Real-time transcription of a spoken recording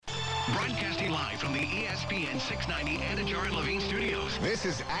Broadcasting live from the ESPN 690 Anajar and Levine studios. This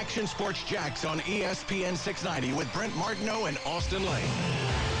is Action Sports Jax on ESPN 690 with Brent Martineau and Austin Lane.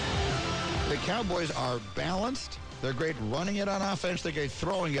 The Cowboys are balanced. They're great running it on offense. They're great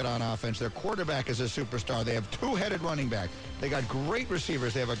throwing it on offense. Their quarterback is a superstar. They have two-headed running back. They got great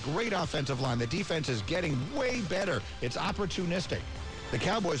receivers. They have a great offensive line. The defense is getting way better. It's opportunistic. The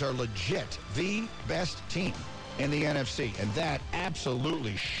Cowboys are legit the best team in the NFC, and that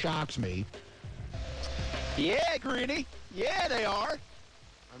absolutely shocks me. Yeah, Greeny. Yeah, they are.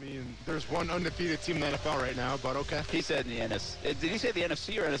 I mean, there's one undefeated team in the NFL right now, but okay. He said in the NFC. Did he say the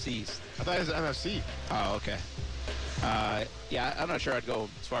NFC or NFC East? I thought it was the NFC. Oh, okay. Yeah, I'm not sure I'd go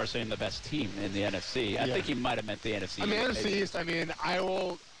as far as saying the best team in the NFC. I think he might have meant the NFC. I mean, East. NFC East, I mean, I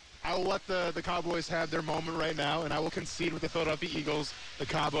will let the Cowboys have their moment right now, and I will concede with the Philadelphia Eagles. The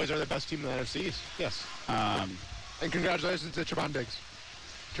Cowboys are the best team in the NFC East. Yes. And congratulations to Trevon Diggs.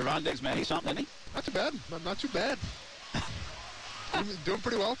 Trevon Diggs, man, he's something, isn't he? Not too bad. Not too bad. He's doing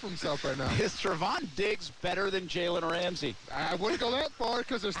pretty well for himself right now. Is Trevon Diggs better than Jalen Ramsey? I wouldn't go that far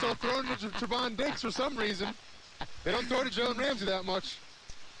because they're still throwing to Trevon Diggs for some reason. They don't throw to Jalen Ramsey that much.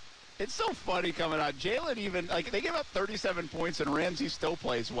 It's so funny coming out. Jalen even, they gave up 37 points and Ramsey still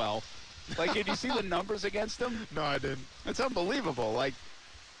plays well. Did you see the numbers against him? No, I didn't. It's unbelievable.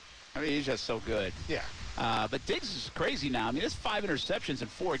 He's just so good. Yeah. But Diggs is crazy now. I mean, there's 5 interceptions in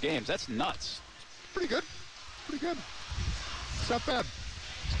 4 games. That's nuts. Pretty good. Pretty good. It's not bad.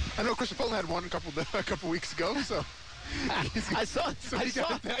 I know Christian Fulton had one a couple weeks ago, so I saw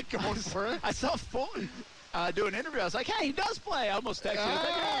that going for it. I saw Fulton do an interview. I was like, hey, he does play. I almost texted him. I was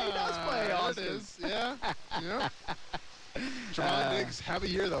like, yeah, he does play. Austin. It is. Yeah. Trevon Diggs, have a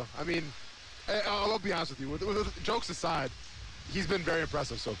year, though. I mean, I'll be honest with you. With jokes aside, he's been very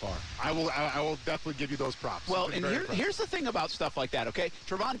impressive so far. I will definitely give you those props. Well, and here's the thing about stuff like that, okay?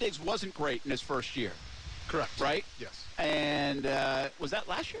 Trevon Diggs wasn't great in his first year. Correct. Right? Yes. And was that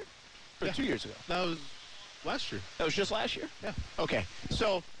last year? Or 2 years ago? That was last year. That was just last year? Yeah. Okay.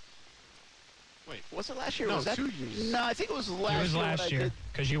 So, wait. Was it last year? No, was that 2 years. No, I think it was last year. It was last year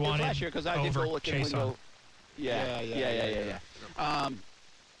because you wanted last year because I did over Chase on. Yeah.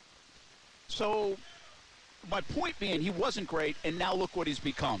 So, my point being, he wasn't great, and now look what he's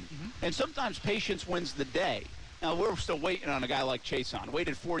become. Mm-hmm. And sometimes patience wins the day. Now, we're still waiting on a guy like Chason.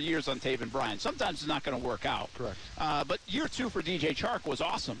 Waited 4 years on Taven Bryan. Sometimes it's not going to work out. Correct. But year 2 for DJ Chark was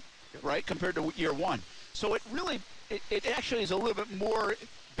awesome, right, compared to year 1. So it really, it actually is a little bit more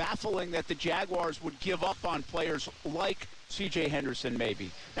baffling that the Jaguars would give up on players like C.J. Henderson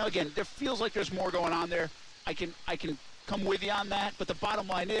maybe. Now, again, there feels like there's more going on there. I can come with you on that. But the bottom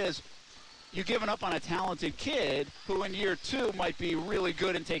line is, you're giving up on a talented kid who in year 2 might be really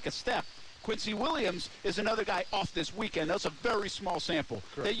good and take a step. Quincy Williams is another guy off this weekend. That's a very small sample.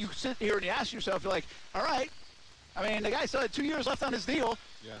 Correct. That you sit here and you ask yourself, you're like, all right. I mean, the guy still had 2 years left on his deal.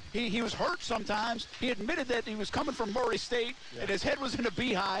 Yeah. He was hurt sometimes. He admitted that he was coming from Murray State, and his head was in a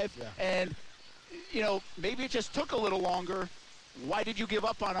beehive. Yeah. And, maybe it just took a little longer. Why did you give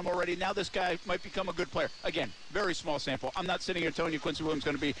up on him already? Now this guy might become a good player. Again, very small sample. I'm not sitting here telling you Quincy Williams is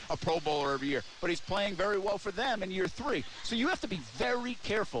going to be a Pro Bowler every year, but he's playing very well for them in year 3. So you have to be very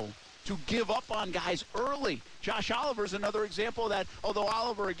careful to give up on guys early. Josh Oliver's another example of that, although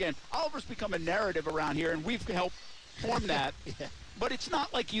Oliver's become a narrative around here, and we've helped form that. Yeah. But it's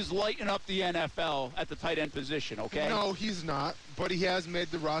not like he's lighting up the NFL at the tight end position, okay? No, he's not. But he has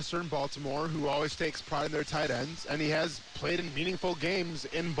made the roster in Baltimore, who always takes pride in their tight ends, and he has played in meaningful games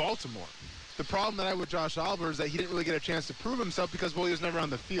in Baltimore. The problem that I have with Josh Oliver is that he didn't really get a chance to prove himself because, he was never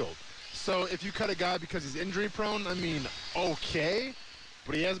on the field. So if you cut a guy because he's injury prone, I mean, okay.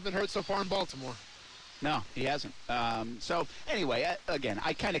 But he hasn't been hurt so far in Baltimore. No, he hasn't. So, anyway, again,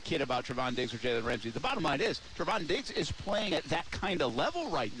 I kind of kid about Trevon Diggs or Jalen Ramsey. The bottom line is Trevon Diggs is playing at that kind of level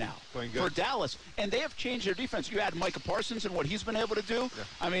right now for Dallas. And they have changed their defense. You add Micah Parsons and what he's been able to do. Yeah.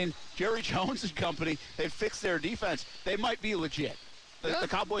 I mean, Jerry Jones and company, they've fixed their defense. They might be legit. The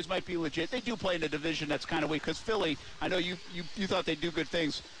Cowboys might be legit. They do play in a division that's kind of weak because Philly, I know you thought they'd do good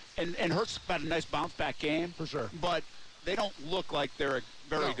things. And Hurts got a nice bounce-back game. For sure. But they don't look like they're a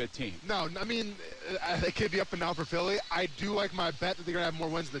very good team. No, I mean, they could be up and down for Philly. I do like my bet that they're going to have more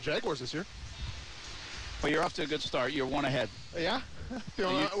wins than the Jaguars this year. Well, you're off to a good start. You're 1 ahead. Yeah?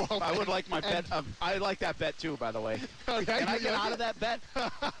 I would like my bet. I like that bet, too, by the way. Can I get out of that bet?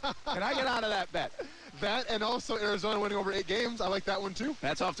 Can I get out of that bet? That and also Arizona winning over 8 games. I like that one, too.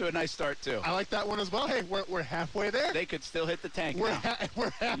 That's off to a nice start, too. I like that one as well. Hey, we're halfway there. They could still hit the tank We're now.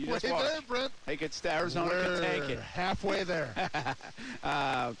 we're halfway there, Brent. They could Arizona could tank it. We're halfway there.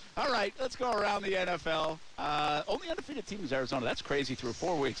 All right, let's go around the NFL. Only undefeated team is Arizona. That's crazy through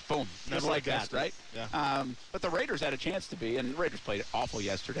 4 weeks. Boom. Just like that, right? Yeah. But the Raiders had a chance to be, and the Raiders played awful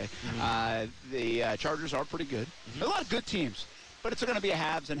yesterday. The Chargers are pretty good. A lot of good teams, but it's going to be a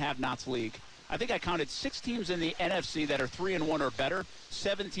haves and have-nots league. I think I counted 6 teams in the NFC that are 3-1 or better,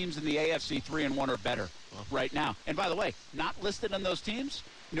 7 teams in the AFC 3-1 or better right now. And by the way, not listed on those teams,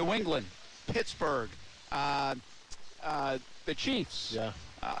 New England, Pittsburgh, the Chiefs. Yeah.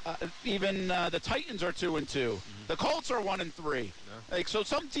 Even the Titans are 2-2. The Colts are 1-3. Like, so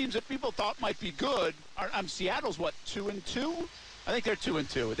some teams that people thought might be good Seattle's what, 2-2? I think they're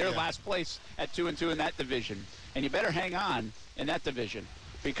 2-2. They're last place at 2-2 in that division, and you better hang on in that division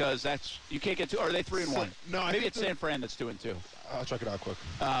because you can't get 2. Or are they 3-1? No, maybe it's San Fran that's 2-2. I'll check it out quick.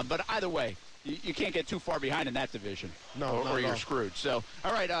 But either way, you can't get too far behind in that division. No, or you're screwed. So,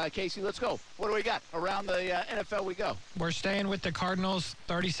 all right, Casey, let's go. What do we got? Around the NFL we go. We're staying with the Cardinals,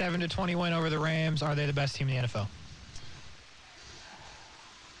 37-20 win over the Rams. Are they the best team in the NFL?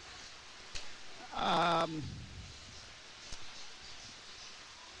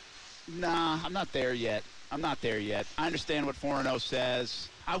 Nah, I'm not there yet. I understand what 4-0 says.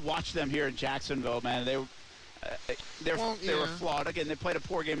 I watched them here in Jacksonville, man. They were flawed. Again, they played a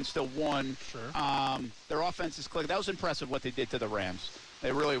poor game and still won. Sure. Their offense is clicking. That was impressive what they did to the Rams.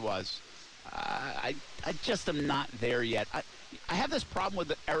 It really was. I just am not there yet. I have this problem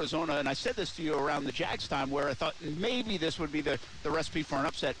with Arizona, and I said this to you around the Jags time where I thought maybe this would be the recipe for an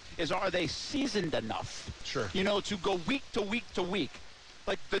upset, is are they seasoned enough? Sure. To go week to week to week.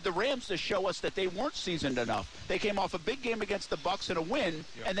 Like the Rams to show us that they weren't seasoned enough. They came off a big game against the Bucs in a win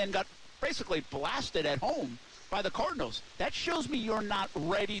and then got basically blasted at home by the Cardinals. That shows me you're not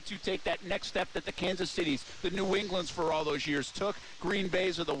ready to take that next step that the Kansas Cities, the New Englands for all those years took, Green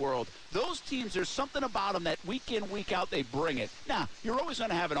Bays of the world. Those teams, there's something about them that week in, week out, they bring it. Now, you're always going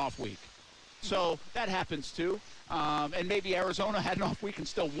to have an off week. So that happens too. And maybe Arizona had an off week and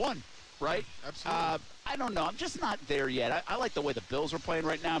still won, right? Absolutely. I don't know. I'm just not there yet. I like the way the Bills are playing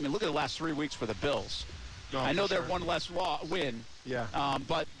right now. I mean, look at the last 3 weeks for the Bills. No, I know they're sure. one less win. Yeah.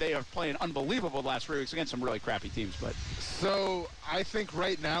 But they are playing unbelievable the last 3 weeks against some really crappy teams. But So I think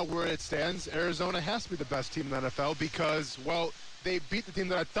right now where it stands, Arizona has to be the best team in the NFL because, well, they beat the team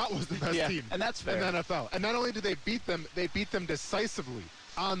that I thought was the best team and that's fair. in the NFL. And not only did they beat them decisively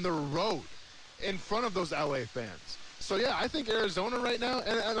on the road in front of those LA fans. So, yeah, I think Arizona right now,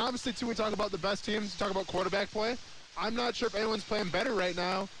 and obviously, too, we talk about the best teams, talk about quarterback play. I'm not sure if anyone's playing better right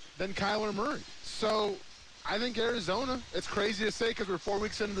now than Kyler Murray. So I think Arizona, it's crazy to say because we're 4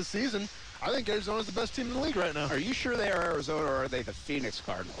 weeks into the season, I think Arizona's the best team in the league right now. Are you sure they are Arizona or are they the Phoenix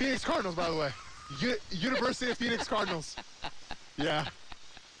Cardinals? Phoenix Cardinals, by the way. University of Phoenix Cardinals. Yeah.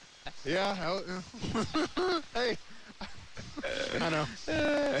 Yeah. Hey. I know.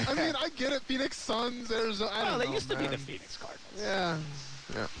 I mean, I get it. Phoenix Suns, Arizona. I don't know, they used to be man. the Phoenix Cardinals. Yeah.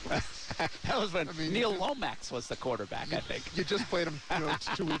 That was when Neil Lomax was the quarterback, I think. You just played him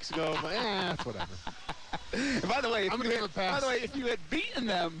 2 weeks ago, but it's whatever. And by the way, I'm gonna give him a pass. By the way, if you had beaten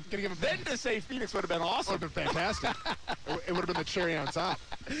them, then to say Phoenix would have been awesome. Would have been fantastic. It would have been the cherry on top.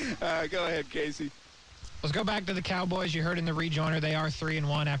 Go ahead, Casey. Let's go back to the Cowboys. You heard in the rejoiner they are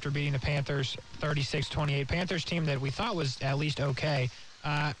 3-1 after beating the Panthers 36-28. Panthers team that we thought was at least okay.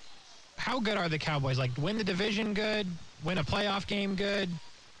 How good are the Cowboys? Like, win the division good? Win a playoff game good?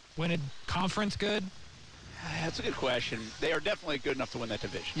 Win a conference good? That's a good question. They are definitely good enough to win that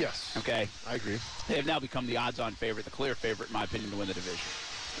division. Yes. Okay. I agree. They have now become the odds-on favorite, the clear favorite, in my opinion, to win the division.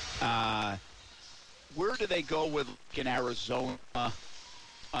 Where do they go with in Arizona,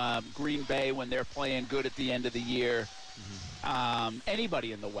 Green Bay when they're playing good at the end of the year?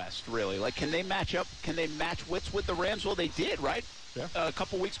 Anybody in the West, really? Like, can they match up? Can they match wits with the Rams? Well, they did, right? Yeah. A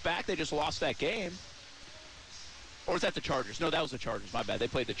couple weeks back, they just lost that game. Or was that the Chargers? No, that was the Chargers. My bad. They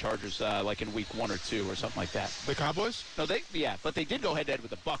played the Chargers like in week 1 or 2 or something like that. The Cowboys? No, but they did go head-to-head with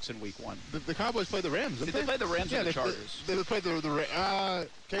the Bucs in week 1. The Cowboys played the Rams, Did they play the Rams or the Chargers? They played the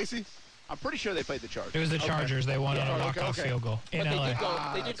Casey? I'm pretty sure they played the Chargers. It was the Chargers. They won on a walk-off field goal in But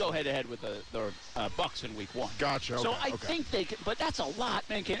LA. they did go head-to-head with the Bucs in week 1. Gotcha. So I think they can, but that's a lot,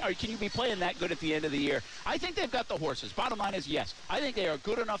 man. Can you be playing that good at the end of the year? I think they've got the horses. Bottom line is yes. I think they are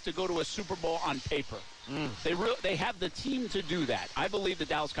good enough to go to a Super Bowl on paper. They have the team to do that. I believe the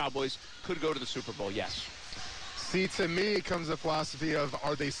Dallas Cowboys could go to the Super Bowl, yes. See, to me, it comes the philosophy of,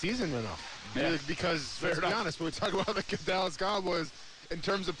 are they seasoned enough? Yeah. Because, let's be honest, when we talk about the Dallas Cowboys, in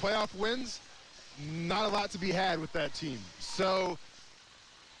terms of playoff wins, not a lot to be had with that team. So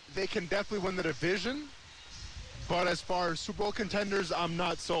they can definitely win the division. But as far as Super Bowl contenders, I'm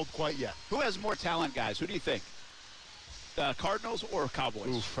not sold quite yet. Who has more talent, guys? Who do you think? Cardinals or Cowboys?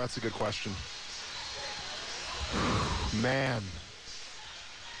 Oof, that's a good question. Man.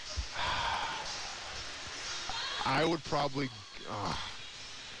 I would probably...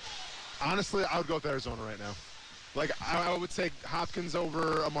 honestly, I would go with Arizona right now. Like, I would take Hopkins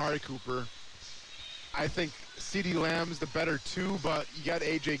over Amari Cooper. I think CeeDee Lamb's the better two, but you got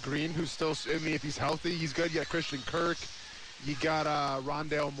A.J. Green, who's still, I mean, if he's healthy, he's good. You got Christian Kirk. You got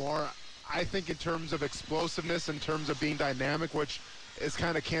Rondale Moore. I think in terms of explosiveness, in terms of being dynamic, which is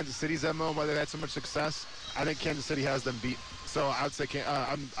kind of Kansas City's MO, why they've had so much success, I think Kansas City has them beat. So I would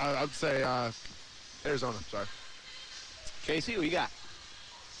say Arizona. Sorry. Casey, who you got?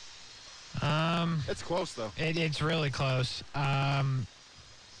 It's close, though. It's really close.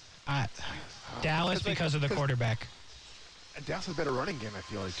 Dallas because of the quarterback. And Dallas has a better running game, I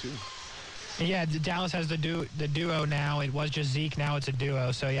feel like, too. Yeah, Dallas has the duo now. It was just Zeke. Now it's a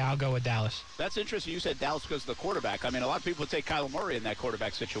duo. So, yeah, I'll go with Dallas. That's interesting. You said Dallas because of the quarterback. I mean, a lot of people would take Kyler Murray in that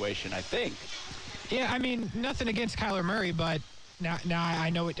quarterback situation, I think. Yeah, I mean, nothing against Kyler Murray, but now I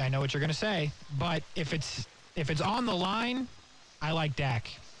know what you're going to say. But if it's on the line, I like Dak.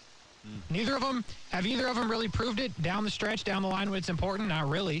 Neither of them, have either of them really proved it down the stretch, down the line when it's important? Not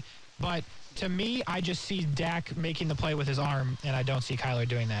really. But to me, I just see Dak making the play with his arm, and I don't see Kyler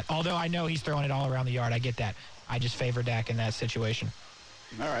doing that. Although I know he's throwing it all around the yard. I get that. I just favor Dak in that situation.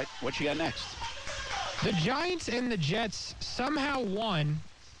 All right. What you got next? The Giants and the Jets somehow won.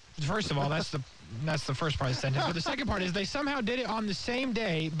 First of all, that's the first part of the sentence. But the second part is they somehow did it on the same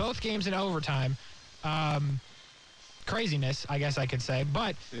day, both games in overtime. Craziness, I guess I could say.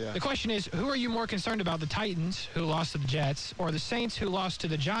 But The question is, who are you more concerned about, the Titans, who lost to the Jets, or the Saints, who lost to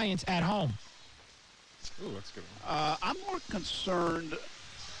the Giants at home? Ooh, that's a good one. I'm more concerned.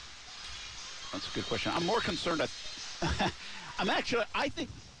 That's a good question. I'm more concerned. I think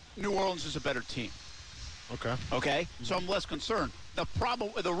New Orleans is a better team. Okay? So I'm less concerned.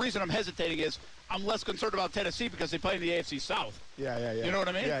 The reason I'm hesitating is I'm less concerned about Tennessee because they play in the AFC South. Yeah. You know what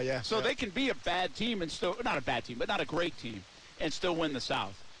I mean? Yeah. So they can be a bad team and still, not a bad team, but not a great team, and still win the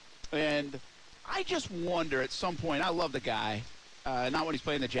South. And I just wonder at some point, I love the guy, not when he's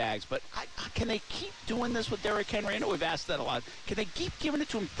playing the Jags, but can they keep doing this with Derrick Henry? I know we've asked that a lot. Can they keep giving it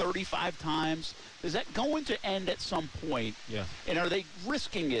to him 35 times? Is that going to end at some point? Yeah. And are they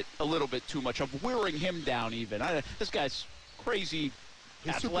risking it a little bit too much, of wearing him down even? This guy's crazy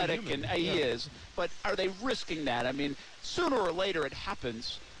athletic, and he is, but are they risking that? I mean, sooner or later it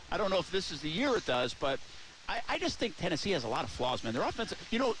happens. I don't know if this is the year it does, but I just think Tennessee has a lot of flaws, man. Their offensive,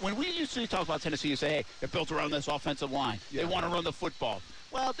 when we used to talk about Tennessee, you say, hey, they're built around this offensive line. They want to run the football.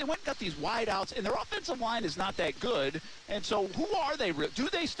 Well, they went and got these wideouts, and their offensive line is not that good. And so who are they? Do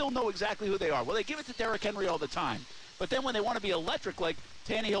they still know exactly who they are? Well, they give it to Derrick Henry all the time. But then when they want to be electric, like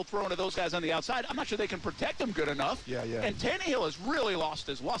Tannehill throwing to those guys on the outside, I'm not sure they can protect him good enough. Yeah. And Tannehill has really lost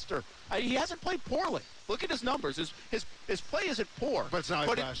his luster. He hasn't played poorly. Look at his numbers. His play isn't poor. But it's not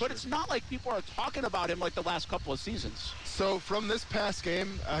like last year. But it's not like people are talking about him like the last couple of seasons. So from this past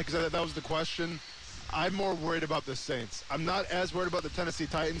game, because that was the question, I'm more worried about the Saints. I'm not as worried about the Tennessee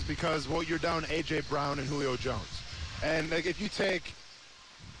Titans because, well, you're down A.J. Brown and Julio Jones. And like, if you take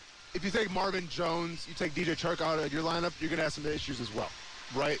Marvin Jones, you take DJ Chark out of your lineup, you're going to have some issues as well,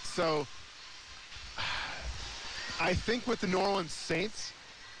 right? So I think with the New Orleans Saints,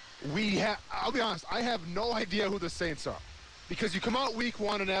 I'll be honest, I have no idea who the Saints are. Because you come out week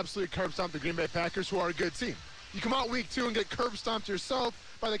one and absolutely curb stomp the Green Bay Packers, who are a good team. You come out week two and get curb stomped yourself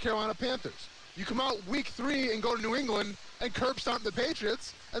by the Carolina Panthers. You come out week three and go to New England and curb stomp the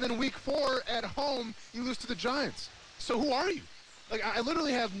Patriots. And then week four at home, you lose to the Giants. So who are you? Like, I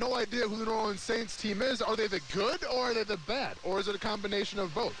literally have no idea who the New Orleans Saints team is. Are they the good or are they the bad? Or is it a combination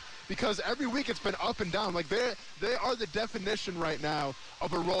of both? Because every week it's been up and down. Like, they are the definition right now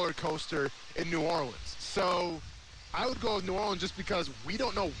of a roller coaster in New Orleans. So I would go with New Orleans just because we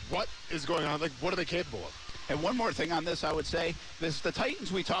don't know what is going on. Like, what are they capable of? And one more thing on this, I would say, the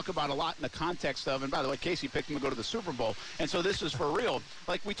Titans we talk about a lot in the context of, and by the way, Casey picked them to go to the Super Bowl, and so this is for real.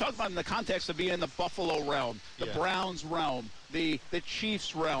 Like, we talk about in the context of being in the Buffalo realm, the Browns realm, the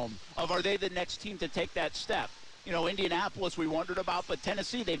Chiefs realm, of are they the next team to take that step? Indianapolis we wondered about, but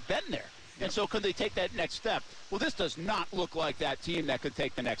Tennessee, they've been there. And so could they take that next step? Well, this does not look like that team that could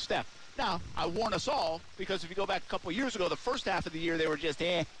take the next step. Now, I warn us all, because if you go back a couple of years ago, the first half of the year, they were just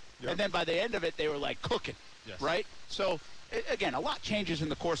and then by the end of it, they were like cooking. Yes. Right? So again, a lot changes in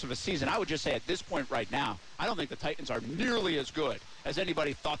the course of a season. I would just say at this point right now, I don't think the Titans are nearly as good as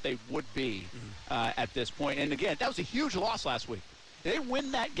anybody thought they would be at this point. And again, that was a huge loss last week. They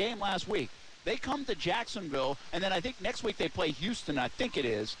win that game last week. They come to Jacksonville, and then I think next week they play Houston, I think it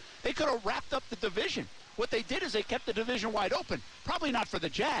is. They could have wrapped up the division. What they did is they kept the division wide open. Probably not for the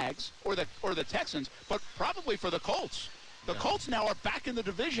Jags or the Texans, but probably for the Colts. The Colts now are back in the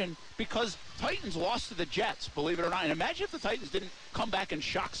division because Titans lost to the Jets, believe it or not. And imagine if the Titans didn't come back and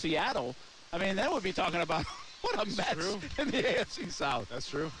shock Seattle. I mean, then we'd be talking about what a mess in the AFC South. That's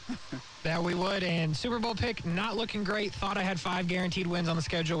true. That we would. And Super Bowl pick, not looking great. Thought I had 5 guaranteed wins on the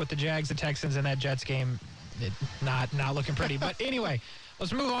schedule with the Jags, the Texans, and that Jets game. Not looking pretty. But anyway,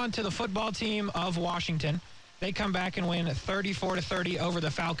 let's move on to the football team of Washington. They come back and win 34-30 over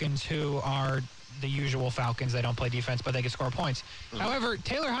the Falcons, who are the usual Falcons. They don't play defense, but they can score points. However,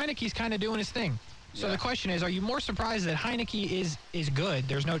 Taylor Heineke's kind of doing his thing. So the question is, are you more surprised that Heineke is good?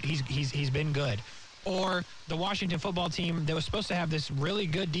 He's been good. Or the Washington football team that was supposed to have this really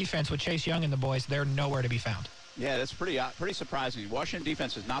good defense with Chase Young and the boys, they're nowhere to be found. Yeah, that's pretty surprising. Washington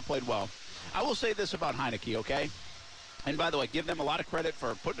defense has not played well. I will say this about Heineke, okay? And by the way, give them a lot of credit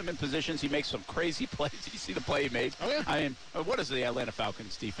for putting him in positions. He makes some crazy plays. You see the play he made? Oh, yeah. I mean, what is the Atlanta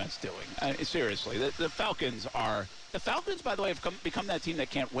Falcons defense doing? Seriously, the Falcons, by the way, have become that team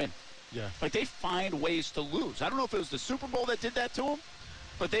that can't win. Yeah. Like, they find ways to lose. I don't know if it was the Super Bowl that did that to them,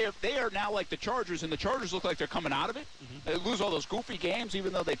 but they are now like the Chargers, and the Chargers look like they're coming out of it. They lose all those goofy games,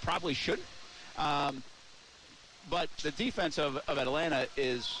 even though they probably shouldn't. But the defense of Atlanta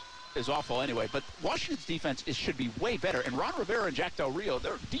is awful anyway. But Washington's defense should be way better. And Ron Rivera and Jack Del Rio,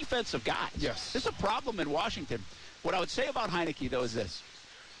 they're defensive guys. Yes. There's a problem in Washington. What I would say about Heineke, though, is this.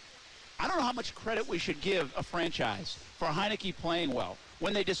 I don't know how much credit we should give a franchise for Heineke playing well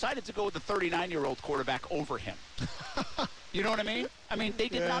when they decided to go with the 39-year-old quarterback over him. You know what I mean? I mean, they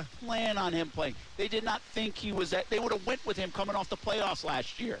did not plan on him playing. They did not think he was that. They would have went with him coming off the playoffs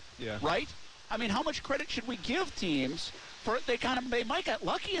last year. Yeah. Right? I mean, how much credit should we give teams for they might get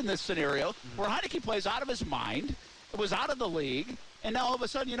lucky in this scenario where Heineke plays out of his mind, was out of the league, and now all of a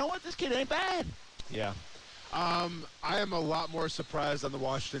sudden, you know what? This kid ain't bad. Yeah. I am a lot more surprised on the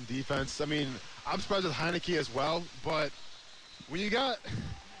Washington defense. I mean, I'm surprised with Heineke as well, but when you got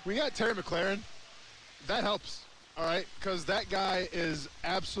Terry McLaurin, that helps, all right? Because that guy is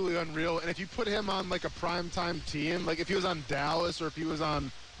absolutely unreal, and if you put him on, like, a primetime team, like if he was on Dallas or if he was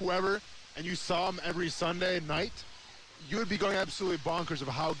on whoever, and you saw him every Sunday night, you would be going absolutely bonkers of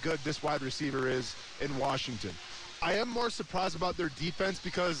how good this wide receiver is in Washington. I am more surprised about their defense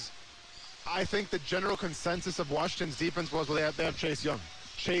because I think the general consensus of Washington's defense was, well, they have Chase Young.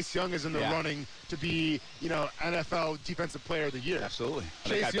 Chase Young is in the running to be, NFL Defensive Player of the Year. Absolutely.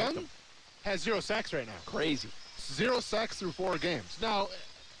 Chase Young has 0 sacks right now. Crazy. 0 sacks through 4 games. Now,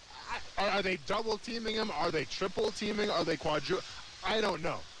 are they double teaming him? Are they triple teaming? Are they quadruple? I don't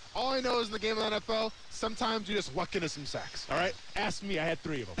know. All I know is in the game of the NFL, sometimes you just luck into some sacks, all right? Ask me, I had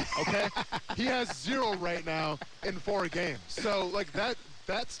 3 of them, okay? He has 0 right now in 4 games. So, like, that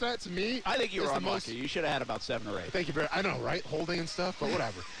stat to me, I think you were unlucky. You should have had about 7 or 8. Thank you very much. I know, right? Holding and stuff, but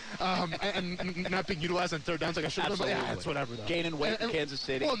whatever. And not being utilized on third downs like I should have. Yeah, it's whatever, though. Gaining weight in Kansas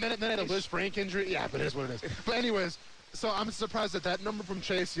City. Well, and then I had a Liz Frank injury. Yeah, but it is what it is. But anyways, so I'm surprised at that number from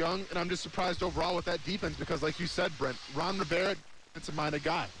Chase Young, and I'm just surprised overall with that defense because, like you said, Brent, Ron Rivera, defensive-minded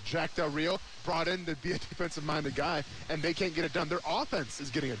guy. Jack Del Rio brought in to be a defensive-minded guy, and they can't get it done. Their offense is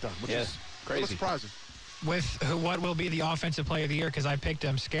getting it done, which is crazy. Surprising. With what will be the offensive player of the year, because I picked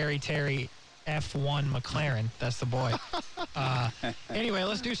him, Scary Terry F1 McLaurin. That's the boy. Anyway,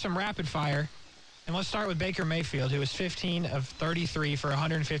 let's do some rapid fire. And let's start with Baker Mayfield, who was 15 of 33 for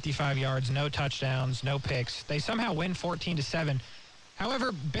 155 yards, no touchdowns, no picks. They somehow win 14-7.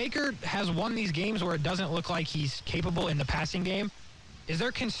 However, Baker has won these games where it doesn't look like he's capable in the passing game. Is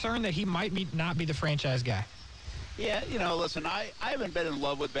there concern that he might not be the franchise guy? Yeah, listen, I haven't been in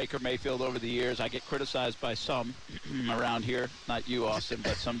love with Baker Mayfield over the years. I get criticized by some around here, not you, Austin,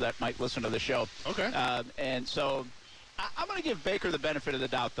 but some that might listen to the show. Okay. And so I'm going to give Baker the benefit of the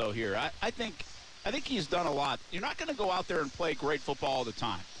doubt, though, here. I think he's done a lot. You're not going to go out there and play great football all the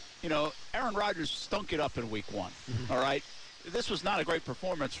time. Aaron Rodgers stunk it up in week 1, all right? This was not a great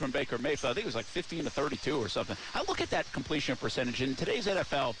performance from Baker Mayfield. I think it was like 15 to 32 or something. I look at that completion percentage. In today's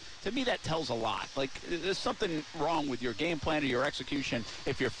NFL, to me, that tells a lot. Like, there's something wrong with your game plan or your execution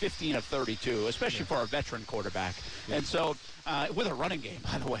if you're 15 of 32, especially for a veteran quarterback. Yeah. And so, with a running game,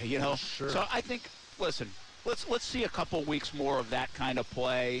 by the way, Sure. So I think, listen, let's see a couple weeks more of that kind of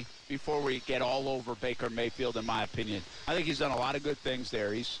play before we get all over Baker Mayfield, in my opinion. I think he's done a lot of good things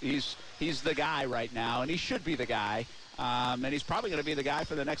there. He's the guy right now, and he should be the guy. And he's probably going to be the guy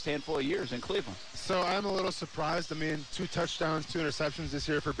for the next handful of years in Cleveland. So I'm a little surprised. I mean, 2 touchdowns, 2 interceptions this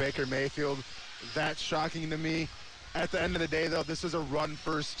year for Baker Mayfield. That's shocking to me. At the end of the day, though, this is a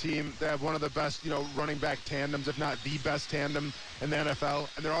run-first team. They have one of the best, running back tandems, if not the best tandem in the NFL,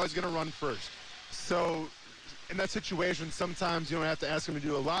 and they're always going to run first. So in that situation, sometimes you don't have to ask him to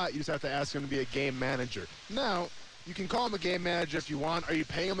do a lot. You just have to ask him to be a game manager. Now, you can call him a game manager if you want. Are you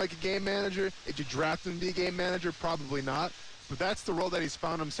paying him like a game manager? Did you draft him to be a game manager? Probably not. But that's the role that he's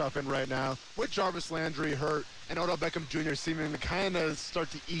found himself in right now, with Jarvis Landry hurt and Odell Beckham Jr. seeming to kind of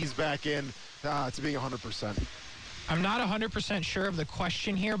start to ease back in to being 100%. I'm not 100% sure of the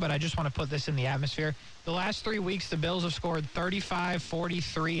question here, but I just want to put this in the atmosphere. The last 3 weeks, the Bills have scored 35,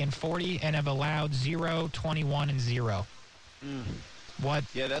 43, and 40, and have allowed 0, 21, and 0. What?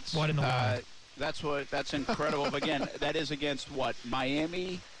 Yeah, that's what in the world? That's incredible. But again, that is against what?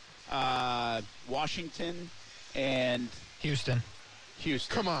 Miami, Washington, and Houston.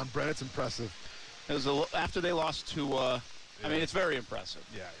 Come on, Brett, it's impressive. It was after they lost to. I mean, it's very impressive.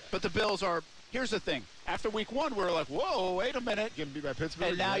 Yeah. But the Bills are. Here's the thing. After week 1, we were like, whoa, wait a minute. Getting beat by Pittsburgh.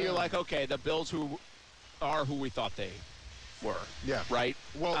 And now you're like, okay, the Bills who we thought they were. Yeah. Right?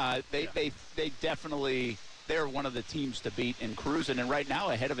 Well, they definitely, they're one of the teams to beat in cruising. And right now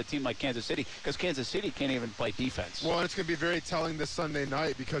ahead of a team like Kansas City, because Kansas City can't even play defense. Well, and it's going to be very telling this Sunday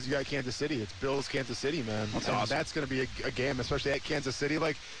night because you got Kansas City. It's Bills, Kansas City, man. That's awesome. That's going to be a game, especially at Kansas City.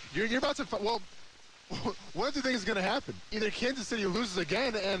 Like, you're about to, well, one of 2 things is going to happen. Either Kansas City loses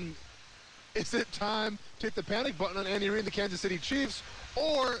again and is it time to hit the panic button on Andy Reid and the Kansas City Chiefs,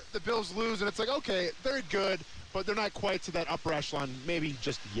 or the Bills lose and it's like, okay, they're good, but they're not quite to that upper echelon maybe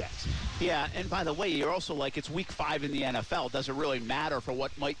just yet. Yeah, and by the way, you're also like, it's week 5 in the NFL. Does it really matter for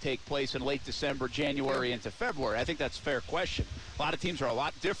what might take place in late December, January, into February? I think that's a fair question. A lot of teams are a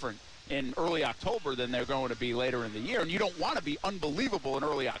lot different in early October than they're going to be later in the year, and you don't want to be unbelievable in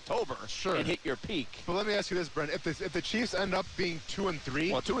early October and hit your peak. But let me ask you this, Brent. If the Chiefs end up being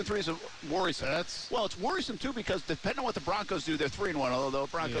 2-3, well, 2-3 is worrisome. Well, it's worrisome too because depending on what the Broncos do, they're 3-1. Although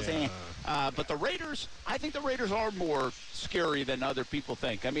Broncos, but the Raiders, I think the Raiders are more scary than other people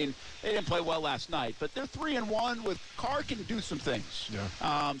think. I mean, they didn't play well last night, but they're 3-1 with Carr can do some things.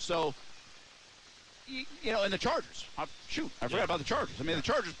 Yeah. So. And the Chargers. I forgot about the Chargers. I mean,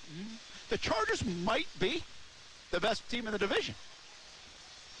 the Chargers might be the best team in the division.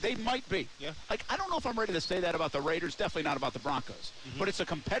 They might be. Yeah. Like, I don't know if I'm ready to say that about the Raiders. Definitely not about the Broncos. Mm-hmm. But it's a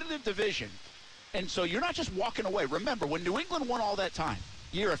competitive division. And so you're not just walking away. Remember, when New England won all that time,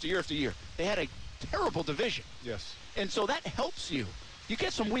 year after year after year, they had a terrible division. Yes. And so that helps you. You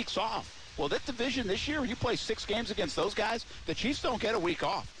get some weeks off. Well, that division this year, you play 6 games against those guys, the Chiefs don't get a week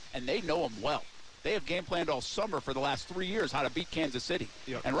off. And they know them well. They have game planned all summer for the last 3 years how to beat Kansas City.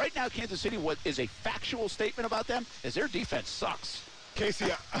 Yep. And right now, Kansas City, what is a factual statement about them is their defense sucks. Casey,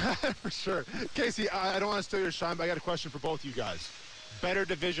 for sure. Casey, I don't want to steal your shine, but I got a question for both you guys. Better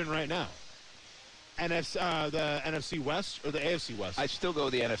division right now? The NFC West or the AFC West? I still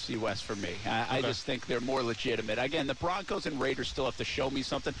go the NFC West for me. I just think they're more legitimate. Again, the Broncos and Raiders still have to show me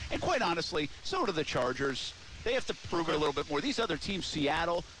something. And quite honestly, so do the Chargers. They have to prove it a little bit more. These other teams,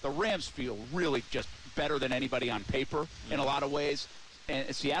 Seattle, the Rams feel really just better than anybody on paper in a lot of ways.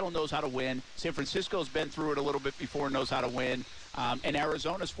 And Seattle knows how to win. San Francisco's been through it a little bit before and knows how to win. And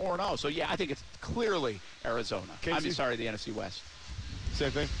Arizona's 4-0. So, yeah, I think it's clearly Arizona. Casey? I'm sorry, the NFC West. Same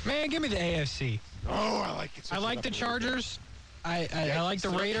thing? Man, give me the AFC. Oh, I like it. I like the Chargers. I like the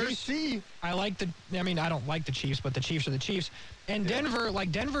Raiders. KC. I don't like the Chiefs, but the Chiefs are the Chiefs. And Denver,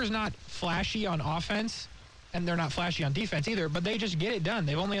 Denver's not flashy on offense. And they're not flashy on defense either, but they just get it done.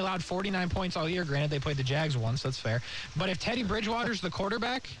 They've only allowed 49 points all year. Granted, they played the Jags once. That's fair. But if Teddy Bridgewater's the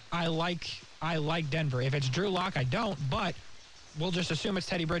quarterback, I like Denver. If it's Drew Lock, I don't. But we'll just assume it's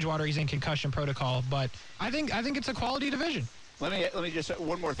Teddy Bridgewater. He's in concussion protocol. But I think it's a quality division. Let me just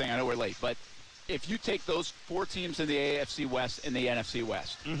one more thing. I know we're late, but if you take those 4 teams in the AFC West and the NFC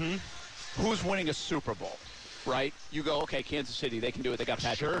West, who's winning a Super Bowl? Right? You go, okay, Kansas City, they can do it. They got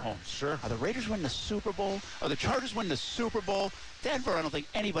Patrick Mahomes. Sure. Are the Raiders winning the Super Bowl? Are the Chargers winning the Super Bowl? Denver, I don't think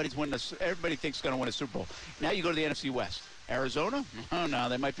anybody's winning everybody thinks going to win a Super Bowl. Now you go to the NFC West. Arizona? Oh, no,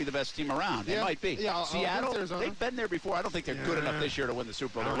 they might be the best team around. Yeah. It might be. Yeah, Seattle, they've been there before. I don't think they're good enough this year to win the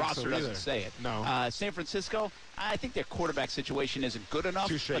Super Bowl. The roster doesn't say it. No. San Francisco, I think their quarterback situation isn't good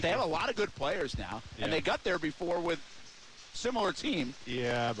enough. But they have a lot of good players now. Yeah. And they got there before with similar team.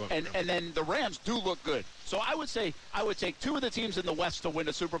 Yeah, but and then the Rams do look good. So I would take 2 of the teams in the West to win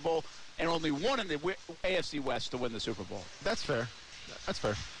the Super Bowl and only 1 in the AFC West to win the Super Bowl. That's fair. That's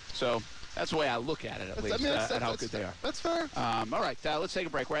fair. So That's the way I look at it, at least, at how good they are. That's fair. All right, let's take a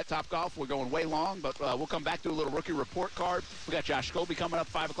break. We're at Top Golf. We're going way long, but we'll come back to a little rookie report card. We got Josh Scobie coming up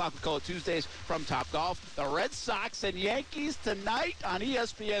 5 o'clock. We call it Tuesdays from Top Golf. The Red Sox and Yankees tonight on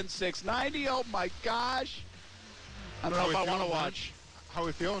ESPN 690. Oh, my gosh. I don't know if I want to watch. How are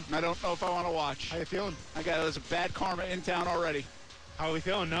we feeling? I don't know if I want to watch. How you feeling? There's a bad karma in town already. How are we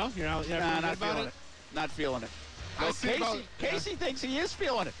feeling? No? You're not feeling it. Not feeling it. Well, Casey thinks he is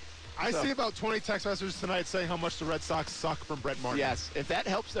feeling it. I see about 20 text messages tonight saying how much the Red Sox suck from Brett Martin. Yes, if that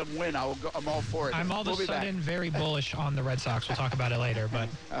helps them win, I'm all for it. I'm all of a sudden very bullish on the Red Sox. We'll talk about it later. But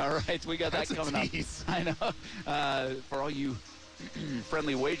all right, we got that coming up. I know. For all you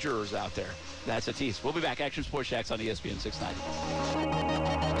friendly wagerers out there, that's a tease. We'll be back. Action Sports Jacks on ESPN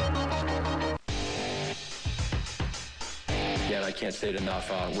 690. Yeah, I can't say it enough.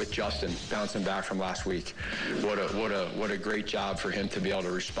 With Justin bouncing back from last week, what a great job for him to be able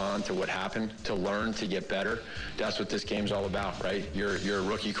to respond to what happened, to learn, to get better. That's what this game's all about, right? You're a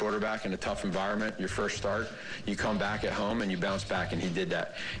rookie quarterback in a tough environment. Your first start, you come back at home and you bounce back, and he did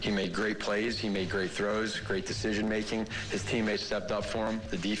that. He made great plays. He made great throws, great decision making. His teammates stepped up for him.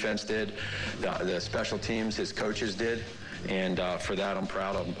 The defense did. The special teams, his coaches did, and for that, I'm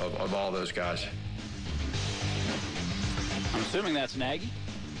proud of all those guys. I'm assuming that's Nagy.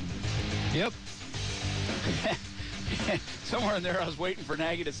 Yep. Somewhere in there I was waiting for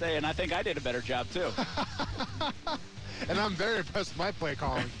Nagy to say, and I think I did a better job, too. And I'm very impressed with my play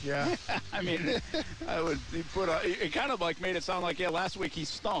calling. Yeah. I mean, it kind of like made it sound like, last week he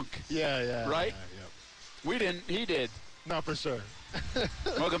stunk. Yeah. Right? Yeah. We didn't. He did. No, for sure.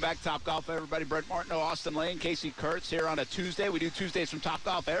 Welcome back to Top Golf, everybody. Brent Martineau, Austin Lane, Casey Kurtz here on a Tuesday. We do Tuesdays from Top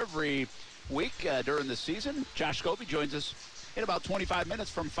Golf every week during the season. Josh Scobie joins us in about 25 minutes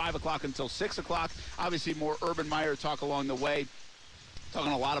from 5 o'clock until 6 o'clock. Obviously, more Urban Meyer talk along the way.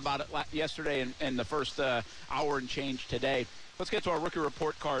 Talking a lot about it yesterday and the first hour and change today. Let's get to our rookie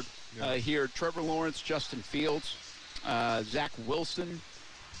report card here. Trevor Lawrence, Justin Fields, Zach Wilson,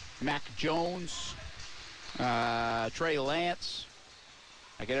 Mac Jones, Trey Lance.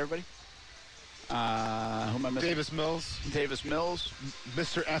 I get everybody? Who am I missing? Davis Mills.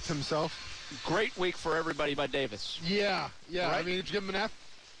 Mr. F himself. Great week for everybody but Davis. Yeah. Right? I mean, did you give him an F?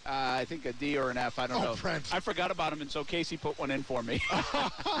 I think a D or an F. I don't know. Brent. I forgot about him, and so Casey put one in for me.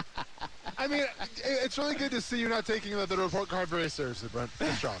 I mean, it's really good to see you not taking the report card very seriously, Brent.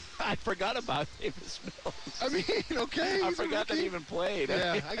 Good job. I forgot about Davis Mills. I mean, okay. I forgot that he even played.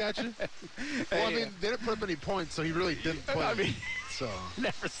 Yeah, I got you. Well, I mean, they didn't put up any points, so he really didn't play. I mean, so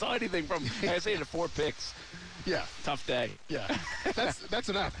never saw anything from him. I say he had 4 picks. Yeah. Tough day. Yeah. That's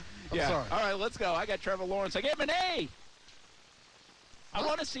an F. I'm sorry. All right, let's go. I got Trevor Lawrence. I gave him an A. I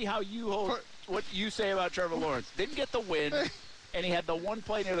want to see how what you say about Trevor Lawrence. Didn't get the win, and he had the one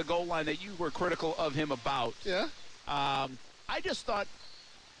play near the goal line that you were critical of him about. Yeah. I just thought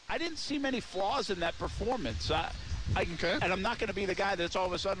I didn't see many flaws in that performance. Okay. And I'm not going to be the guy that's all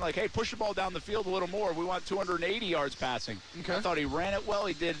of a sudden like, hey, push the ball down the field a little more. We want 280 yards passing. Okay. I thought he ran it well.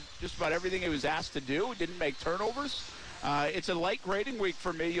 He did just about everything he was asked to do. He didn't make turnovers. It's a light grading week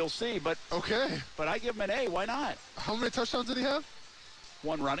for me, you'll see. But I give him an A. Why not? How many touchdowns did he have?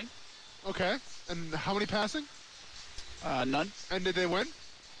 1 running. Okay. And how many passing? None. And did they win?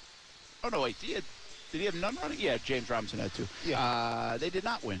 Oh, no, wait. Did he have none running? Yeah, James Robinson had 2. Yeah. They did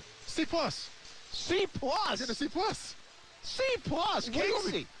not win. C+. C+? Get a C+. C+,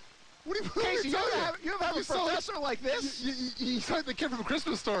 Casey. What do you Casey, you ever have a professor like this? You sound like the kid from A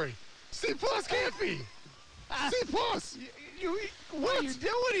Christmas Story. C+ can't be. C+. What are you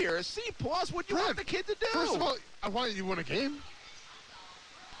doing here? A C+? What do you want the kid to do? First of all, I want you to win a game.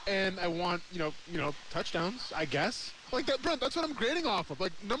 And I want, touchdowns, I guess. Like that, Brent, that's what I'm grading off of.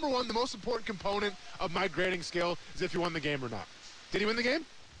 Like, number one, the most important component of my grading scale is if you won the game or not. Did he win the game?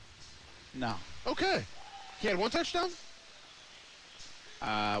 No. Okay. He had 1 touchdown?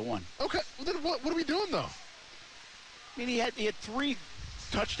 1. Okay. Well, then what are we doing, though? I mean, he had 3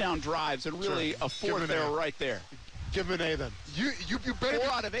 touchdown drives and really a 4th there right there. Give him an A, then. You better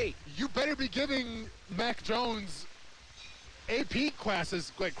 4 out of 8. You better be giving Mac Jones AP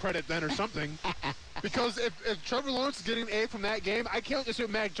classes like credit then or something. Because if Trevor Lawrence is getting an A from that game, I can't just see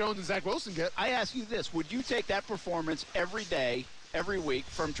what Mac Jones and Zach Wilson get. I ask you this. Would you take that performance every day, every week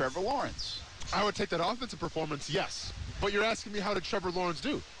from Trevor Lawrence? I would take that offensive performance, yes. But you're asking me how did Trevor Lawrence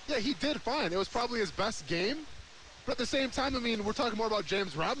do? Yeah, he did fine. It was probably his best game. But at the same time, I mean, we're talking more about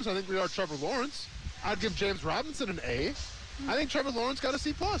James Robinson. I think we are Trevor Lawrence. I'd give James Robinson an A. I think Trevor Lawrence got a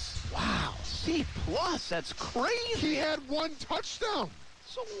C+. Wow, C+? That's crazy. He had 1 touchdown.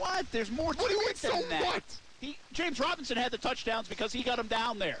 So what? There's more to What do you mean, it than so that. what? James Robinson had the touchdowns because he got him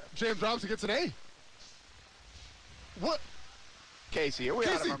down there. James Robinson gets an A. What? Casey, are we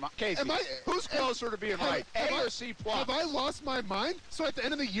out of our mind? Casey, who's closer to being right, A or C+? Have I lost my mind? So at the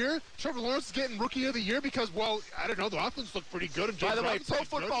end of the year, Trevor Lawrence is getting Rookie of the Year because, well, I don't know, the offense looked pretty good. And By the way, Robinson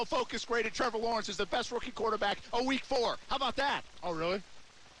Pro Football Focus graded Trevor Lawrence as the best rookie quarterback of Week 4. How about that? Oh, really?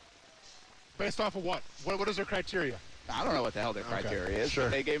 Based off of what? What is their criteria? I don't know what the hell their criteria is, Sure.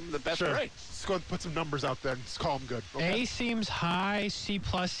 but they gave him the best grade. Let's go and put some numbers out there and just call them good. Okay? A seems high, C+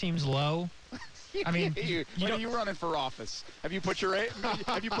 seems low. I mean, when are you running for office? Have you put your hat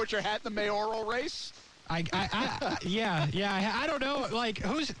in the mayoral race? Yeah. I don't know. Like,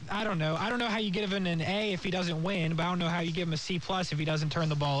 I don't know. I don't know how you give him an A if he doesn't win, but I don't know how you give him a C+ if he doesn't turn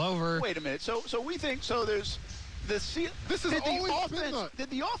the ball over. Wait a minute. So we think so. There's the C. This is Did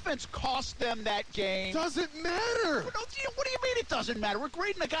the offense cost them that game? Doesn't matter. What do you mean it doesn't matter? We're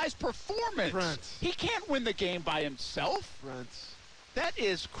grading the guy's performance. Brent. He can't win the game by himself. Brent. That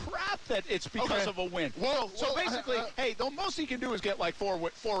is crap that it's because of a win. So basically, the most he can do is get like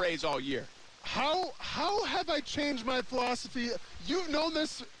four A's all year. How have I changed my philosophy? You've known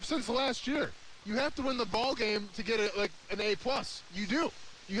this since last year. You have to win the ball game to get an A+. You do.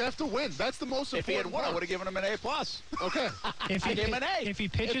 You have to win. That's the most important If he had won, part. I would have given him an A+. Okay. I gave him an A. If he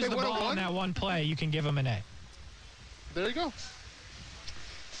pitches the ball on that one play, you can give him an A. There you go.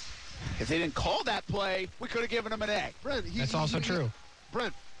 If they didn't call that play, we could have given him an A. Brent, That's also true.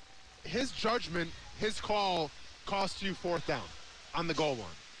 Brent, his judgment, his call cost you 4th down on the goal line.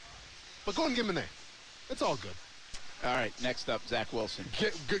 But go and give him an A. It's all good. All right, next up, Zach Wilson.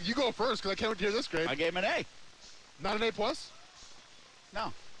 You go first because I can't wait to hear this grade. I gave him an A. Not an A+?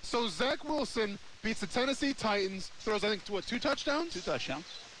 No. So Zach Wilson beats the Tennessee Titans, throws, I think, 2 touchdowns? 2 touchdowns.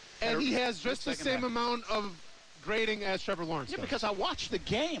 And he has just the same amount of grading as Trevor Lawrence Yeah, does. because I watched the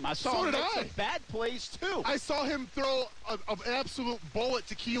game. I saw him make some bad plays, too. I saw him throw an absolute bullet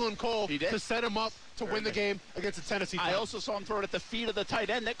to Keelan Cole to set him up to win the game against the Tennessee Titans. I also saw him throw it at the feet of the tight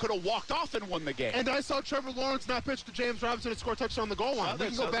end that could have walked off and won the game. And I saw Trevor Lawrence not pitch to James Robinson and score a touchdown on the goal line. They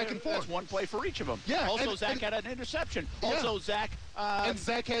can go back and forth. That's one play for each of them. Yeah. Also, Zach had an interception. Also, Zach and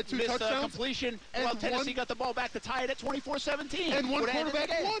Zach had 2 missed touchdowns. Completion. Well, Tennessee got the ball back to tie it at 24-17.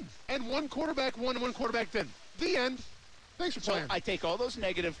 And one quarterback won, and one quarterback didn't. The end. Thanks for playing. So I take all those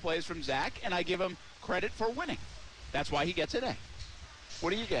negative plays from Zach, and I give him credit for winning. That's why he gets an A. What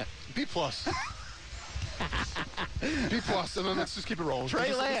do you get? B+. B+, and then let's just keep it rolling.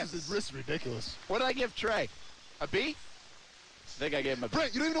 Trey Lance. This is ridiculous. What did I give Trey? A B? I think I gave him a B.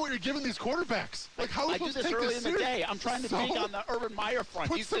 Brent, you don't even know what you're giving these quarterbacks. Like, how are I we did supposed to this take early this in the serious? day. I'm trying to think on the Urban Meyer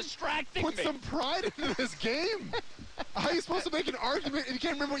front. He's distracting me. Put some pride into this game. How are you supposed to make an argument if you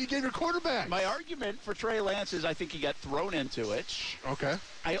can't remember what you gave your quarterback? My argument for Trey Lance is I think he got thrown into it. Okay.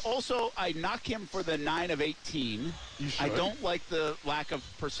 I knock him for the 9 of 18. You should. I don't like the lack of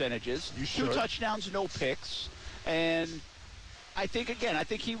percentages. You should. 2 touchdowns, no picks. And I think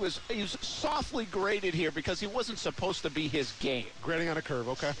he was softly graded here because he wasn't supposed to be his game. Grading on a curve,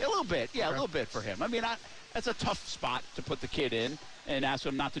 okay. A little bit, yeah, okay. A little bit for him. I mean, that's a tough spot to put the kid in and ask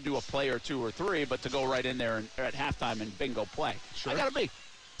him not to do a play or 2 or 3, but to go right in there at halftime and bingo play. Sure. I got a B.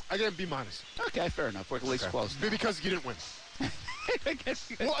 I got a B-. Okay, fair enough. We're at least close. Because you didn't win.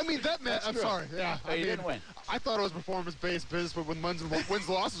 Well, I mean, that meant, I'm sorry. Yeah, I mean, didn't win. I thought it was performance-based business with wins,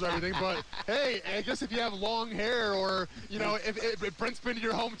 losses, or everything. But, hey, I guess if you have long hair or, if Brent's been to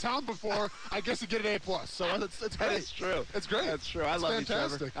your hometown before, I guess you get an A+. So it's great. That's true. It's great. That's true. I love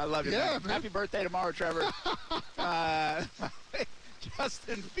fantastic. you, Trevor. I love you. Yeah, man. Happy birthday tomorrow, Trevor.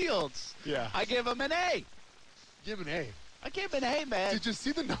 Justin Fields. Yeah. I give him an A. Give him an A. I gave him an A, man. Did you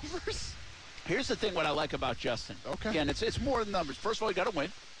see the numbers? Here's the thing what I like about Justin. Okay. Again, it's more than numbers. First of all, you got to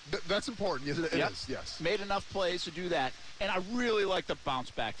win. That's important. Yes, it is. Yes. Made enough plays to do that. And I really like the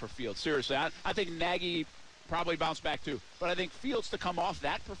bounce back for Fields. Seriously, I think Nagy probably bounced back too. But I think Fields to come off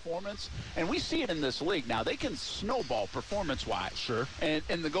that performance, and we see it in this league now, they can snowball performance-wise. Sure. And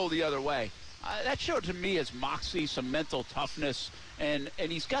go the other way. That showed to me his moxie, some mental toughness, and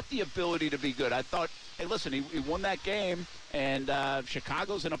he's got the ability to be good. I thought, hey, listen, he won that game, and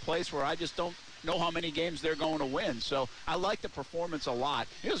Chicago's in a place where I just don't know how many games they're going to win. So I like the performance a lot.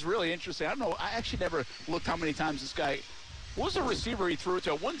 It was really interesting. I don't know. I actually never looked how many times this guy – what was the receiver he threw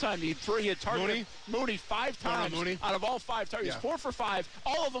to? One time he had targeted Mooney 5 times out of all 5 targets. Yeah. 4 for 5,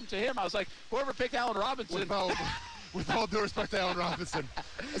 all of them to him. I was like, whoever picked Allen Robinson. With all due respect to Allen Robinson.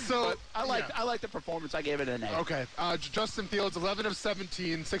 So I like the performance. I gave it an A. Okay. Justin Fields, 11 of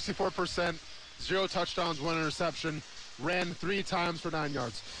 17, 64%, 0 touchdowns, 1 interception, ran 3 times for 9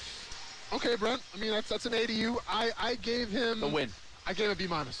 yards. Okay, Brent. I mean, that's an A to you. I gave him the win. I gave him a B-.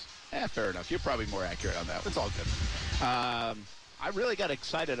 Fair enough. You're probably more accurate on that one. It's all good. I really got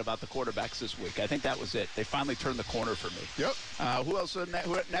excited about the quarterbacks this week. I think that was it. They finally turned the corner for me. Yep. Who else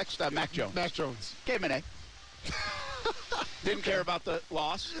next? Mac Jones. Mac Jones. Gave him an A. Didn't care about the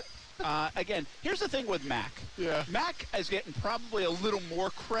loss. Again, here's the thing with Mac. Yeah. Mac is getting probably a little more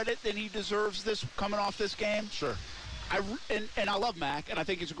credit than he deserves this coming off this game. Sure. And I love Mac, and I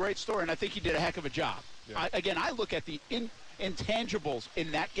think he's a great story, and I think he did a heck of a job. Yeah. I look at the intangibles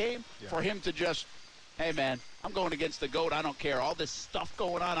in that game for him to just, hey, man, I'm going against the GOAT. I don't care. All this stuff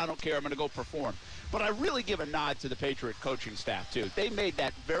going on, I don't care. I'm going to go perform. But I really give a nod to the Patriot coaching staff, too. They made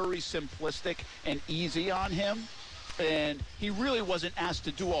that very simplistic and easy on him, and he really wasn't asked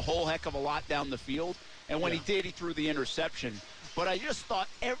to do a whole heck of a lot down the field. And when he did, he threw the interception. But I just thought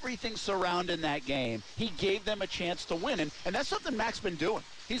everything surrounding that game, he gave them a chance to win. And that's something Mac's been doing.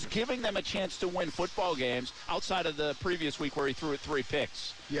 He's giving them a chance to win football games outside of the previous week where he threw it 3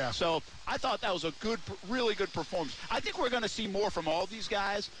 picks. Yeah. So I thought that was a really good performance. I think we're going to see more from all these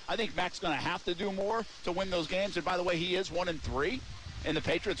guys. I think Mac's going to have to do more to win those games. And by the way, he is 1-3, and the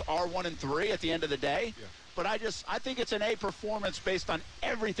Patriots are 1-3 at the end of the day. Yeah. But I think it's an A performance based on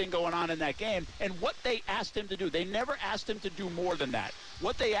everything going on in that game and what they asked him to do. They never asked him to do more than that.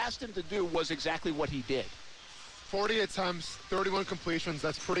 What they asked him to do was exactly what he did. 48 times, 31 completions.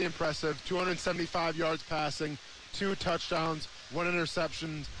 That's pretty impressive. 275 yards passing, 2 touchdowns, 1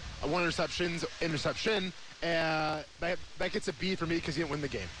 interception. That gets a B for me because he didn't win the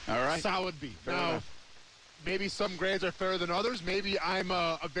game. All right. Solid B. Fair now, enough. Maybe some grades are fairer than others. Maybe I'm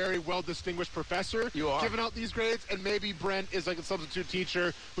a very well-distinguished professor giving out these grades, and maybe Brent is like a substitute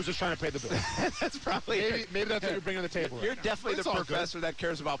teacher who's just trying to pay the bill. That's probably maybe that's what you're bringing to the table. You're definitely the professor that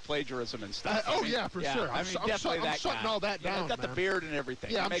cares about plagiarism and stuff. For sure. I'm shutting all that down. He's got the beard and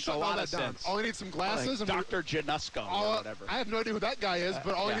everything. Yeah, it makes a lot of sense. All I need some glasses. Like Dr. Janusco or whatever. I have no idea who that guy is,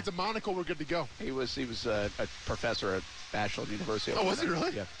 but all I need is a monocle. We're good to go. He was a professor at Ashland University. Oh, was he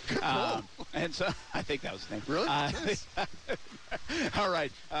really? Yeah. Good call. And so I think that was his name. Really? All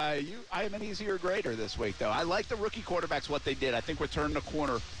right. I am an easier grader this week, though. I like the rookie quarterbacks, what they did. I think we're turning the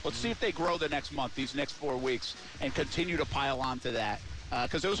corner. Let's see if they grow the next month, these next 4 weeks, and continue to pile on to that.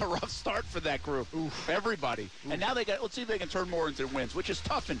 Because it was a rough start for that group. Everybody. And now let's see if they can turn more into wins, which is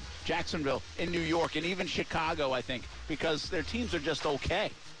tough in Jacksonville, in New York, and even Chicago, I think, because their teams are just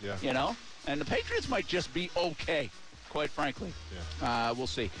okay. Yeah. You know? And the Patriots might just be okay, quite frankly. Yeah. We'll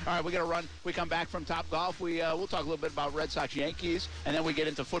see. All right, we got to run. We come back from Top Golf. We'll talk a little bit about Red Sox Yankees, and then we get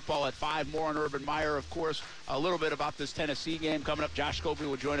into football at 5. More on Urban Meyer, of course. A little bit about this Tennessee game coming up. Josh Scobie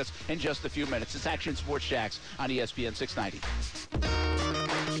will join us in just a few minutes. It's Action Sports Jacks on ESPN 690.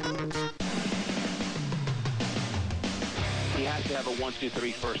 He has to have a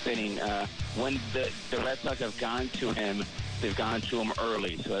 1-2-3 first inning. When the Red Sox have gone to him, they've gone to him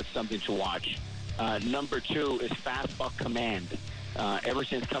early, so that's something to watch. Number 2 is fastball command. Ever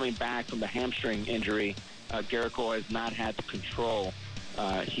since coming back from the hamstring injury, Gerrit Cole has not had the control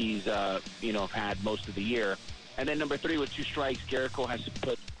he's had most of the year. And then number 3, with 2 strikes, Gerrit Cole has to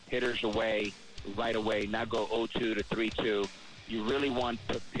put hitters away right away, not go 0-2 to 3-2. You really want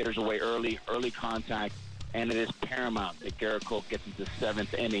to put hitters away early contact, and it is paramount that Gerrit Cole gets into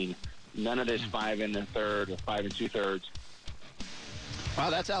 7th inning. None of this 5 1/3 or 5 2/3. Wow,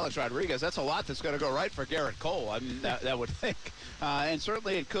 that's Alex Rodriguez. That's a lot that's going to go right for Gerrit Cole. I mean, that would think. And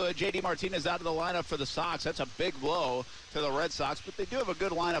certainly it could. J.D. Martinez out of the lineup for the Sox. That's a big blow to the Red Sox, but they do have a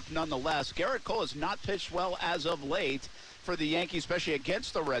good lineup nonetheless. Gerrit Cole has not pitched well as of late for the Yankees, especially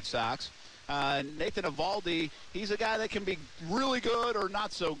against the Red Sox. Nathan Eovaldi, he's a guy that can be really good or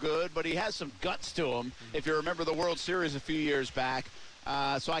not so good, but he has some guts to him, if you remember the World Series a few years back.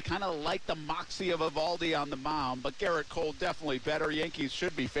 So I kind of like the moxie of Eovaldi on the mound, but Gerrit Cole definitely better. Yankees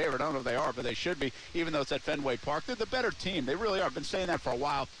should be favored. I don't know if they are, but they should be, even though it's at Fenway Park. They're the better team. They really are. I've been saying that for a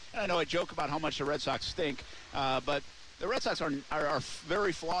while. And I know I joke about how much the Red Sox stink, but the Red Sox are a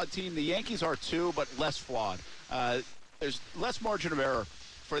very flawed team. The Yankees are too, but less flawed. There's less margin of error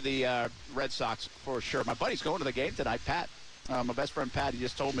for the Red Sox for sure. My buddy's going to the game tonight, Pat. My best friend Pat, he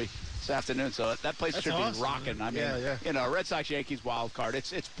just told me this afternoon, so that place should be rocking. I mean, Red Sox-Yankees wild card.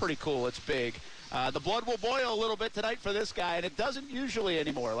 It's pretty cool. It's big. The blood will boil a little bit tonight for this guy, and it doesn't usually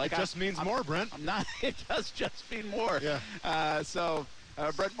anymore. Like it just means more, Brent. I'm not. It does just mean more. Yeah. So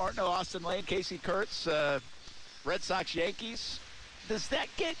Brent Martineau, Austin Lane, Casey Kurtz, Red Sox-Yankees. Does that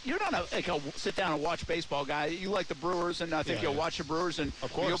get – you're not a sit-down and watch baseball guy. You like the Brewers, and I think you'll watch the Brewers. And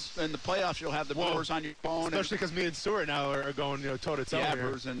of course. In the playoffs, you'll have the Brewers on your phone. Especially because me and Stuart now are going toe-to-toe here.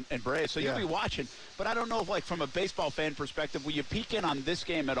 Brewers and Braves. So you'll be watching. But I don't know if, like, from a baseball fan perspective, will you peek in on this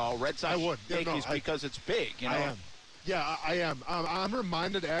game at all, Red Sox, Yankees, because it's big, you know? I am. Yeah, I am. I'm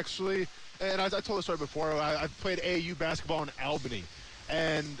reminded, actually, and I told the story before, I've played AAU basketball in Albany.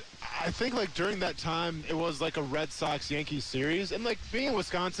 And I think, like, during that time, it was like a Red Sox-Yankees series. And, like, being in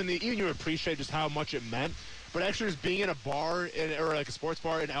Wisconsin, even you appreciate just how much it meant. But actually just being in a bar or like a sports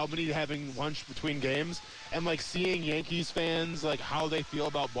bar in Albany, having lunch between games, and like seeing Yankees fans, like how they feel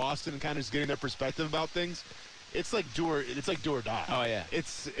about Boston and kind of just getting their perspective about things, it's like do or die. Oh yeah.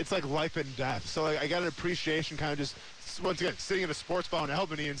 It's like life and death. So like I got an appreciation kind of just once again sitting in a sports bar in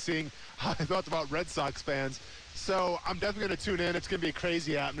Albany and seeing how I felt about Red Sox fans. So I'm definitely going to tune in. It's going to be a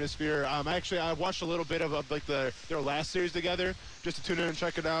crazy atmosphere. I watched a little bit of like their last series together just to tune in and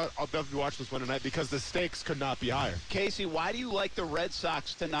check it out. I'll definitely watch this one tonight because the stakes could not be higher. Casey, why do you like the Red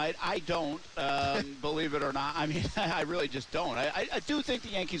Sox tonight? I don't, believe it or not. I mean, I really just don't. I do think the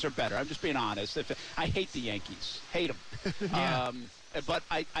Yankees are better. I'm just being honest. I hate the Yankees. Hate them. Yeah. But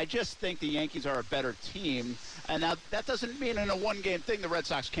I just think the Yankees are a better team. And now that doesn't mean in a one-game thing the Red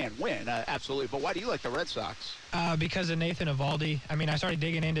Sox can't win. Absolutely. But why do you like the Red Sox? Because of Nathan Eovaldi. I mean, I started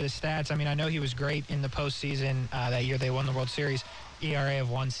digging into the stats. I mean, I know he was great in the postseason that year they won the World Series. ERA of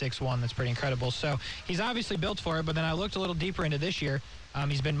 1.61. That's pretty incredible. So he's obviously built for it. But then I looked a little deeper into this year.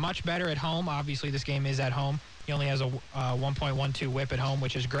 He's been much better at home. Obviously, this game is at home. He only has a 1.12 whip at home,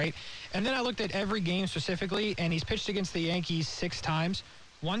 which is great. And then I looked at every game specifically, and he's pitched against the Yankees 6 times.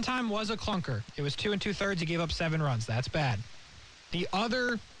 One time was a clunker. It was 2 2/3. He gave up 7 runs. That's bad. The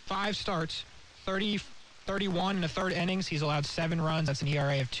other 5 starts, 31 in the third innings, he's allowed 7 runs. That's an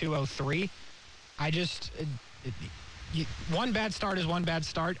ERA of 2.03. One bad start is one bad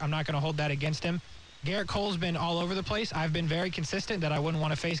start. I'm not going to hold that against him. Garrett Cole's been all over the place. I've been very consistent that I wouldn't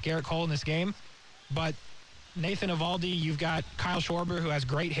want to face Garrett Cole in this game. But Nathan Eovaldi, you've got Kyle Schwarber, who has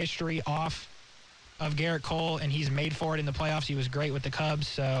great history off of Garrett Cole, and he's made for it in the playoffs. He was great with the Cubs,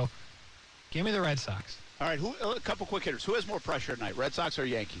 so give me the Red Sox. All right, a couple quick hitters. Who has more pressure tonight, Red Sox or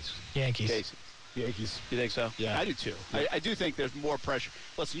Yankees? Yankees. Casey. Yankees. You think so? Yeah. I do too. Yeah. I do think there's more pressure.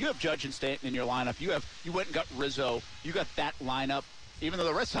 Listen, you have Judge and Stanton in your lineup. You went and got Rizzo. You got that lineup. Even though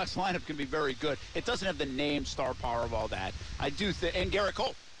the Red Sox lineup can be very good, it doesn't have the name, star power of all that. I do think, and Garrett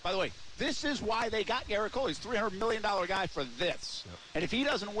Cole, by the way, this is why they got Garrett Cole. He's a $300 million guy for this. Yep. And if he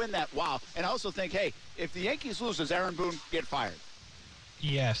doesn't win that, wow. And I also think, hey, if the Yankees lose, does Aaron Boone get fired?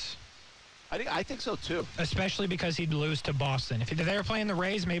 Yes. I think so, too. Especially because he'd lose to Boston. If they were playing the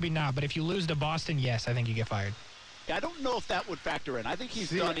Rays, maybe not. But if you lose to Boston, yes, I think you get fired. Yeah, I don't know if that would factor in. I think he's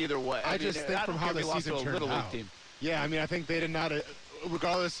done either way. I just think from how the season turned out. Team. Yeah, I mean, I think they did not,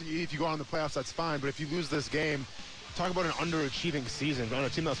 regardless, if you go on the playoffs, that's fine. But if you lose this game, talk about an underachieving season on a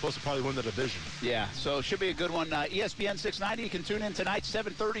team that's supposed to probably win the division. Yeah, so it should be a good one. ESPN 690, you can tune in tonight.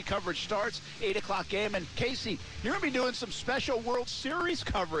 7:30 coverage starts, 8 o'clock game. And Casey, you're going to be doing some special World Series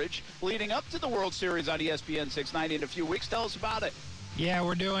coverage leading up to the World Series on ESPN 690 in a few weeks. Tell us about it. Yeah,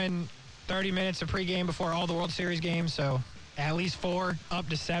 we're doing 30 minutes of pregame before all the World Series games, so at least 4, up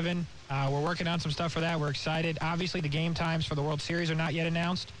to 7. We're working on some stuff for that. We're excited. Obviously, the game times for the World Series are not yet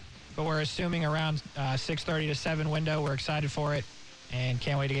announced, but we're assuming around 6:30 to 7 window. We're excited for it and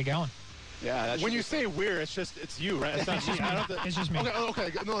can't wait to get going. Yeah. When you say we're, it's you, right? It's not me. It's just me.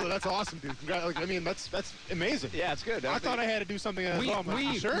 Okay. No, that's awesome, dude. I mean, that's amazing. Yeah, it's good. I thought I had to do something as well.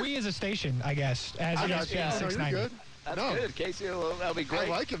 We as a station, I guess, as ESPN 690. You're good. That's good, Casey. That'll be great.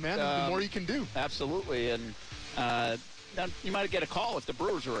 I like it, man. The more you can do. Absolutely. And now you might get a call if the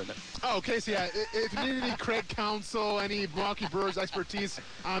Brewers are in it. Oh, Casey, yeah. If you need any Craig Counsell, any Milwaukee Brewers expertise,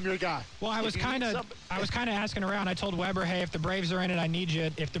 I'm your guy. Well, I was kind of asking around. I told Weber, hey, if the Braves are in it, I need you.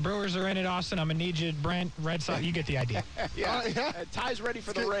 If the Brewers are in it, Austin, I'm going to need you. Brent, Red Sox, you get the idea. Yeah. Ty's ready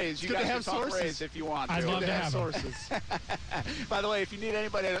for the Rays. You guys can talk Rays if you want to. I'd love to have sources. By the way, if you need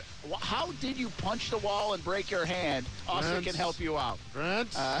anybody, how did you punch the wall and break your hand? Austin can help you out.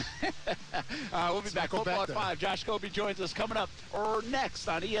 Brent. We'll be back. Football at 5. Josh Kobe joins us coming up or next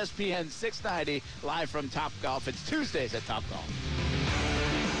on ESPN 690, live from Top Golf. It's Tuesdays at Top Golf.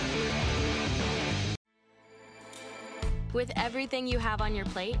 With everything you have on your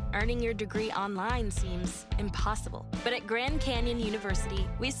plate, earning your degree online seems impossible. But at Grand Canyon University,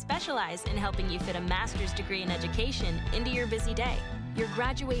 we specialize in helping you fit a master's degree in education into your busy day. Your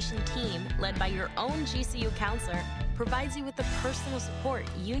graduation team, led by your own GCU counselor, provides you with the personal support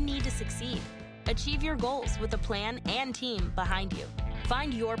you need to succeed. Achieve your goals with a plan and team behind you.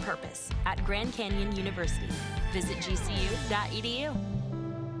 Find your purpose at Grand Canyon University. Visit gcu.edu.